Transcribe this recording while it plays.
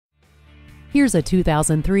Here's a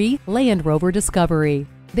 2003 Land Rover Discovery.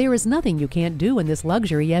 There is nothing you can't do in this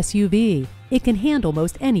luxury SUV. It can handle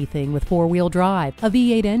most anything with four-wheel drive, a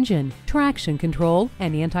V8 engine, traction control,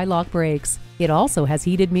 and anti-lock brakes. It also has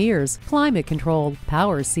heated mirrors, climate control,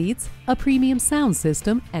 power seats, a premium sound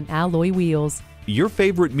system, and alloy wheels. Your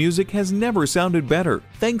favorite music has never sounded better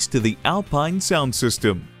thanks to the Alpine sound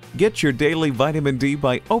system. Get your daily vitamin D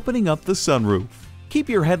by opening up the sunroof. Keep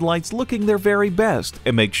your headlights looking their very best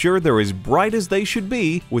and make sure they're as bright as they should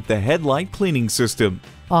be with the headlight cleaning system.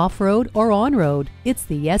 Off-road or on-road, it's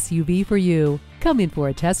the SUV for you. Come in for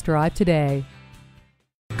a test drive today.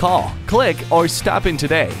 Call, click, or stop in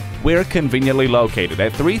today. We're conveniently located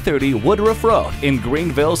at 330 Woodruff Rd in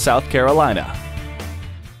Greenville, South Carolina.